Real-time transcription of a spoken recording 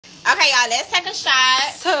Okay, y'all, let's take a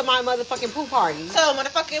shot. To my motherfucking pool party. To a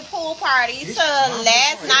motherfucking pool party. To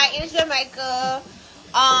last night in Jamaica.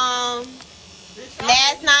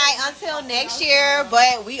 Last night until next year.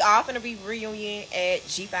 But we all finna be reunion at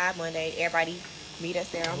G5 Monday. Everybody meet us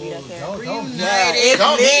there. Meet us there. It's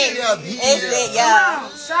lit. It's lit, yeah.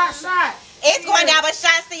 Shot. It's going down, but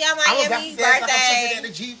shots to your Miami birthday. At the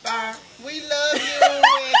G5. We love you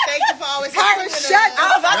and thank you for always Tyra, shut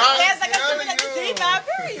I was about to Love dance like a you. stripper at the G5,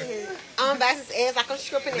 period. That's his ass like I'm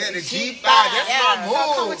stripping At at the the G5. G5. That's Yeah. my So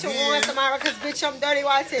move. come with your ones tomorrow, cause bitch, I'm dirty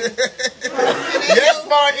white too. Yes,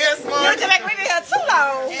 You man. Jamaica, we been here too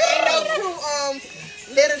long. Ain't no crew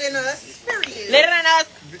litter than us. Period. Litter than us.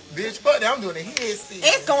 Bitch, fuck that. I'm doing a head spin.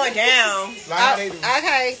 It's going down. Like how they do.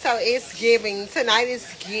 Okay, so it's giving. Tonight is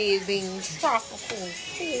giving tropical pool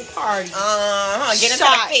party. Get into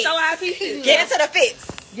the fix. So our people. Get into the fix.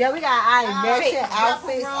 Yeah, we got our matching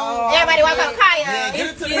outfits on. Everybody walk on Kaya. Yeah, get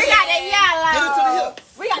into the We hip. got the yellow. Get into the hip.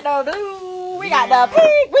 We got the blue. We got the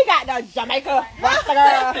pink. We got the Jamaica. What's the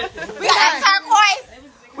girl? We got the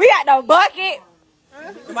turquoise. We got the bucket.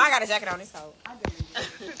 Come on, I got a jacket on this coat.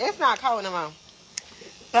 It's not cold no more.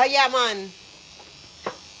 But yeah, man.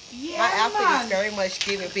 My outfit is very much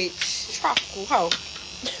giving bitch tropical hoe.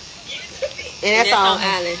 And that's on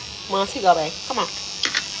Island. Montego Bay. Come on.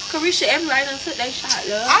 Carisha, everybody done took their shot,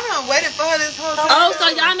 love. I done waited for this whole time. Oh, so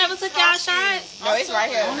y'all never took y'all shots? No, it's right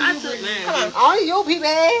here. I took mine. Come on. Only you, people.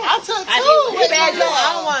 I took I two. You bad your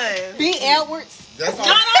own one. B. Edwards. That's No, all.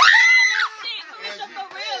 no, Carisha, for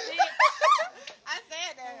real, bitch. I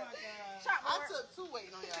said that. I took two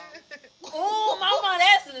waiting on y'all. Ooh, mama,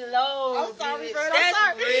 that's low. I'm sorry, bitch. friend. That's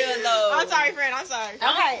I'm sorry. real low. I'm sorry, friend. I'm sorry.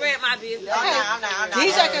 Don't Okay. spread my business. I'm not.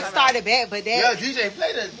 DJ can start it back, but that. Yeah, DJ,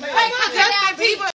 play that. Wait, 'cause that's the people.